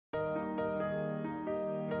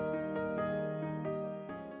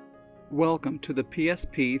Welcome to the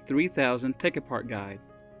PSP 3000 Take-Apart Guide.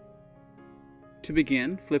 To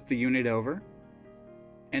begin, flip the unit over,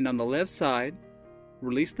 and on the left side,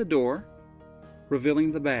 release the door,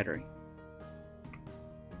 revealing the battery.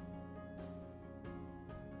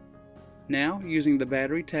 Now, using the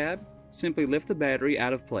battery tab, simply lift the battery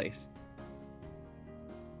out of place.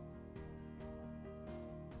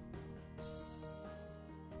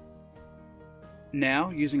 Now,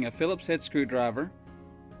 using a Phillips head screwdriver,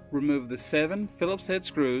 remove the 7 Phillips head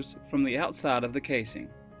screws from the outside of the casing.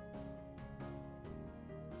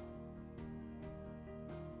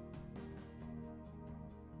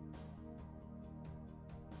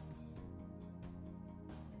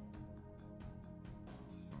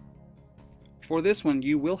 For this one,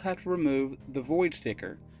 you will have to remove the void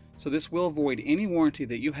sticker, so this will void any warranty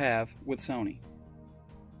that you have with Sony.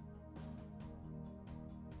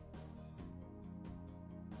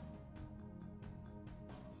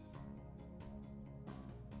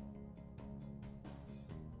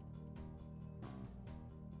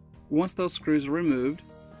 Once those screws are removed,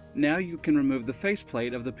 now you can remove the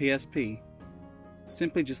faceplate of the PSP.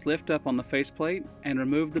 Simply just lift up on the faceplate and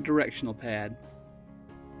remove the directional pad.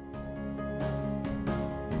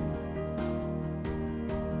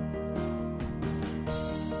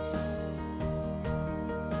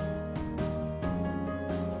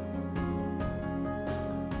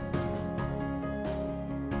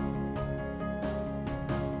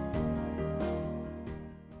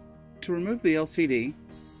 To remove the LCD,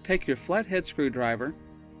 take your flathead screwdriver,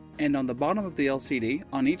 and on the bottom of the LCD,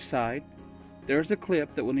 on each side, there is a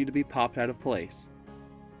clip that will need to be popped out of place.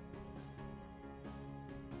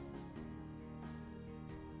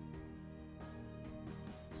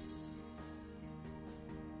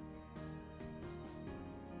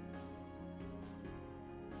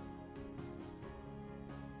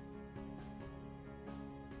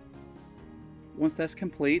 Once that's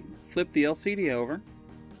complete, flip the LCD over,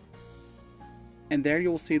 and there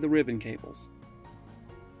you will see the ribbon cables.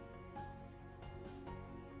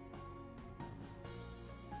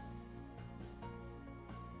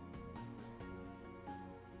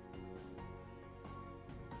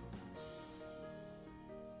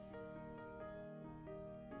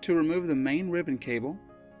 To remove the main ribbon cable,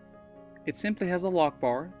 it simply has a lock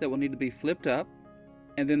bar that will need to be flipped up,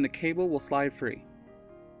 and then the cable will slide free.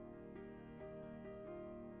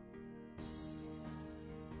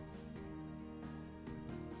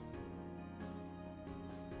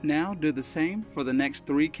 Now do the same for the next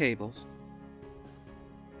 3 cables.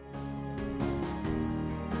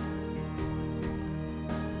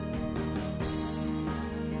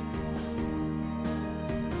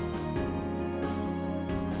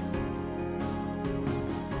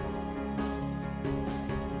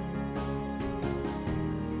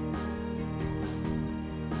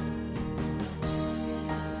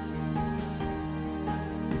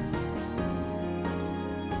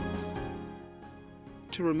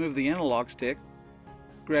 To remove the analog stick,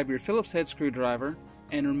 grab your Phillips head screwdriver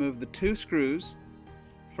and remove the 2 screws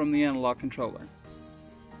from the analog controller.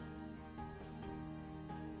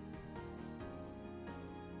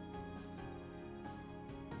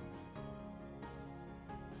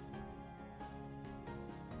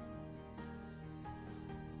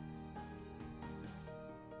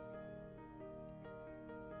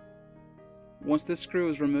 Once this screw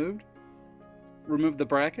is removed, remove the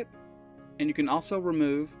bracket, and you can also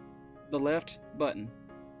remove the left button.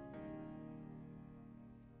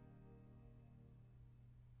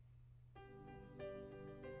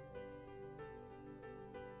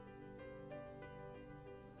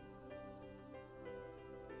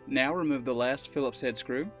 Now remove the last Phillips head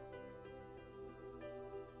screw.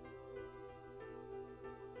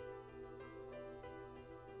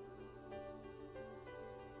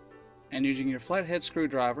 And using your flathead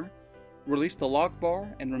screwdriver, release the lock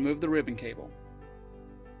bar and remove the ribbon cable.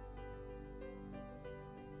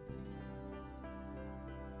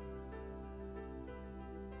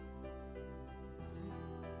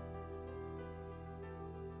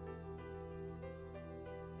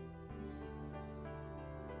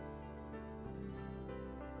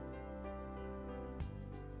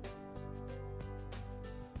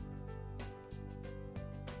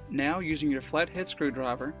 Now, using your flathead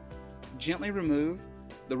screwdriver, gently remove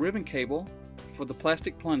the ribbon cable for the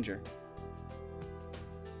plastic plunger.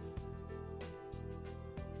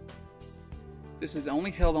 This is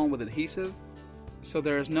only held on with adhesive, so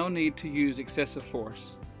there is no need to use excessive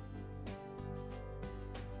force.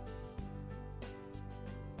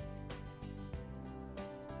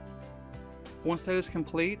 Once that is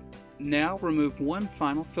complete, now remove one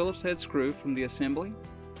final Phillips head screw from the assembly,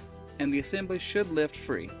 and the assembly should lift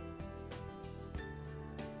free.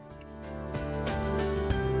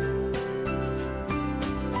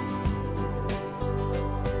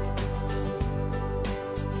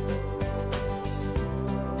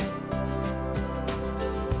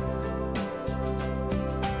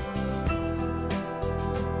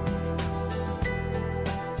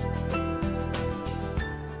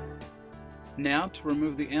 Now, to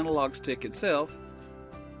remove the analog stick itself,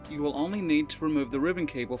 you will only need to remove the ribbon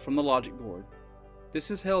cable from the logic board.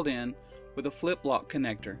 This is held in with a flip lock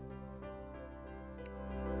connector.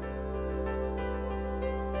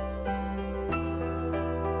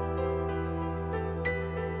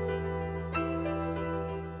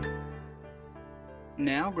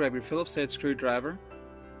 Now grab your Phillips head screwdriver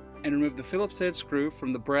and remove the Phillips head screw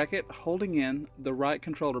from the bracket holding in the right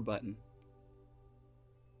controller button.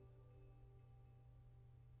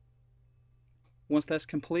 Once that's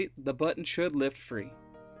complete, the button should lift free.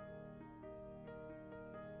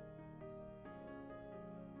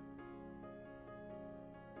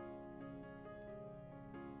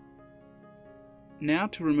 Now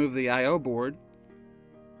to remove the I/O board,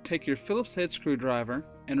 take your Phillips head screwdriver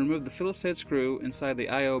and remove the Phillips head screw inside the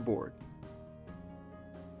I/O board.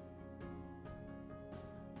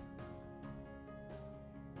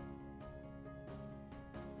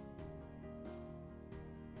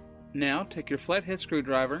 Now take your flathead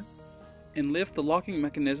screwdriver and lift the locking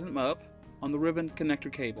mechanism up on the ribbon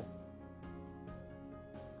connector cable.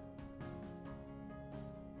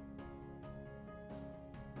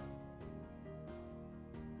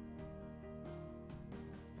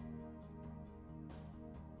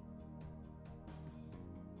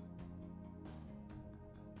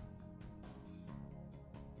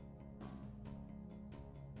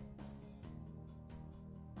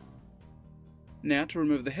 Now to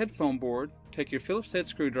remove the headphone board, take your Phillips head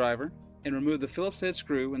screwdriver and remove the Phillips head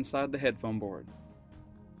screw inside the headphone board.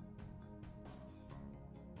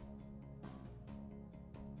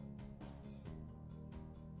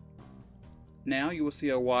 Now you will see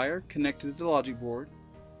a wire connected to the logic board,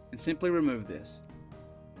 and simply remove this.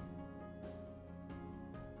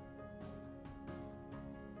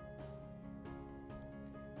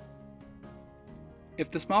 If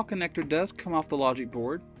the small connector does come off the logic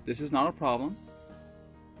board, this is not a problem.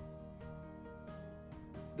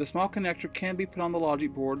 The small connector can be put on the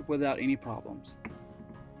logic board without any problems.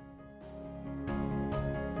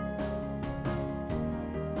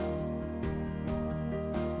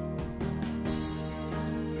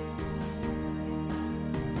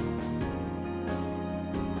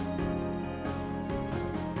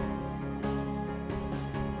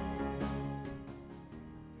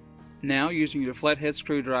 Now, using your flathead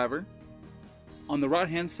screwdriver, on the right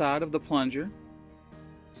hand side of the plunger,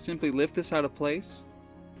 simply lift this out of place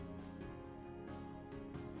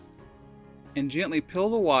and gently peel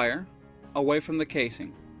the wire away from the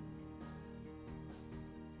casing.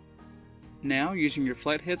 Now, using your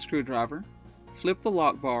flathead screwdriver, flip the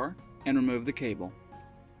lock bar and remove the cable.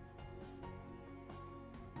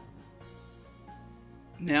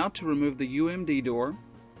 Now, to remove the UMD door,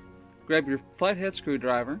 grab your flathead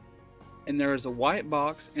screwdriver, and there is a white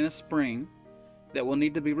box and a spring that will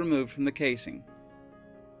need to be removed from the casing.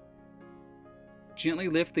 Gently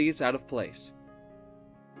lift these out of place.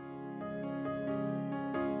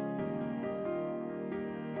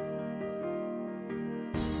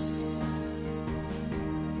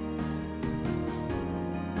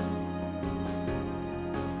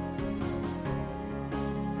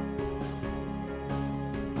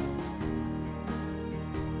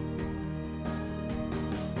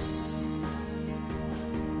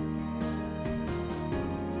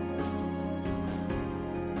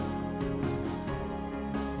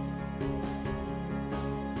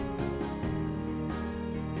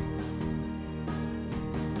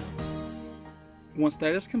 Once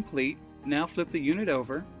that is complete, now flip the unit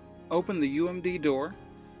over, open the UMD door,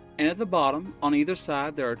 and at the bottom, on either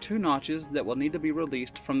side, there are two notches that will need to be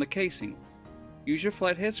released from the casing. Use your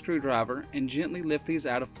flathead screwdriver and gently lift these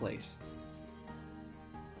out of place.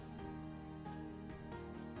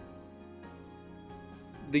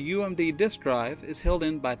 The UMD disk drive is held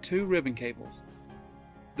in by two ribbon cables.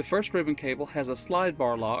 The first ribbon cable has a slide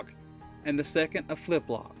bar lock, and the second a flip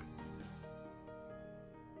lock.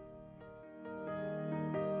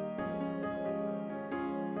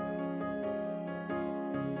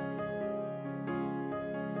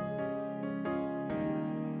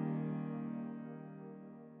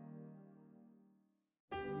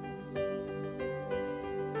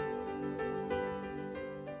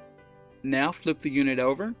 Now flip the unit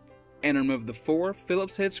over and remove the 4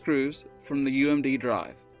 Phillips head screws from the UMD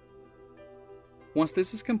drive. Once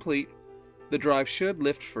this is complete, the drive should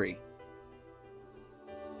lift free.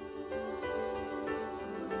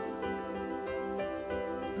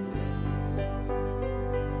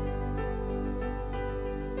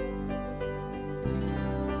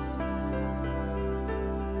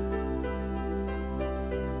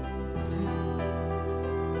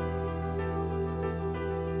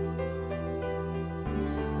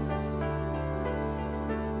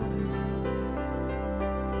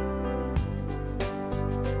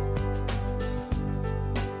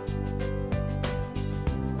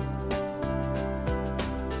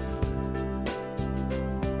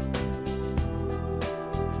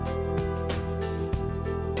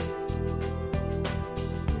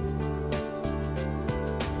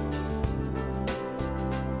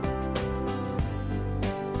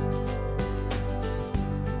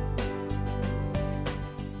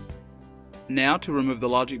 Now to remove the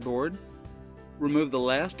logic board, remove the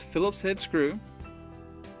last Phillips head screw,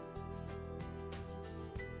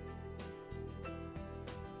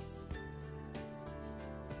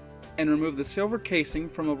 and remove the silver casing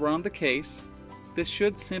from around the case. This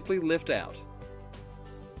should simply lift out.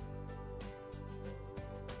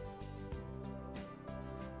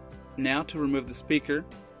 Now to remove the speaker,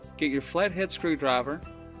 get your flathead screwdriver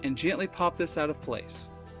and gently pop this out of place.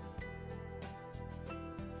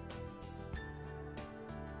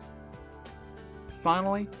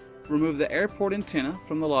 Finally, remove the airport antenna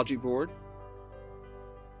from the logic board.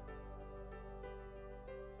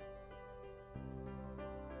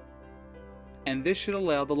 And this should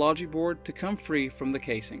allow the logic board to come free from the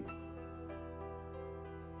casing.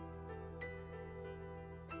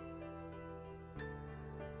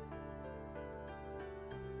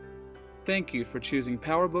 Thank you for choosing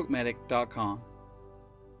PowerBookMedic.com.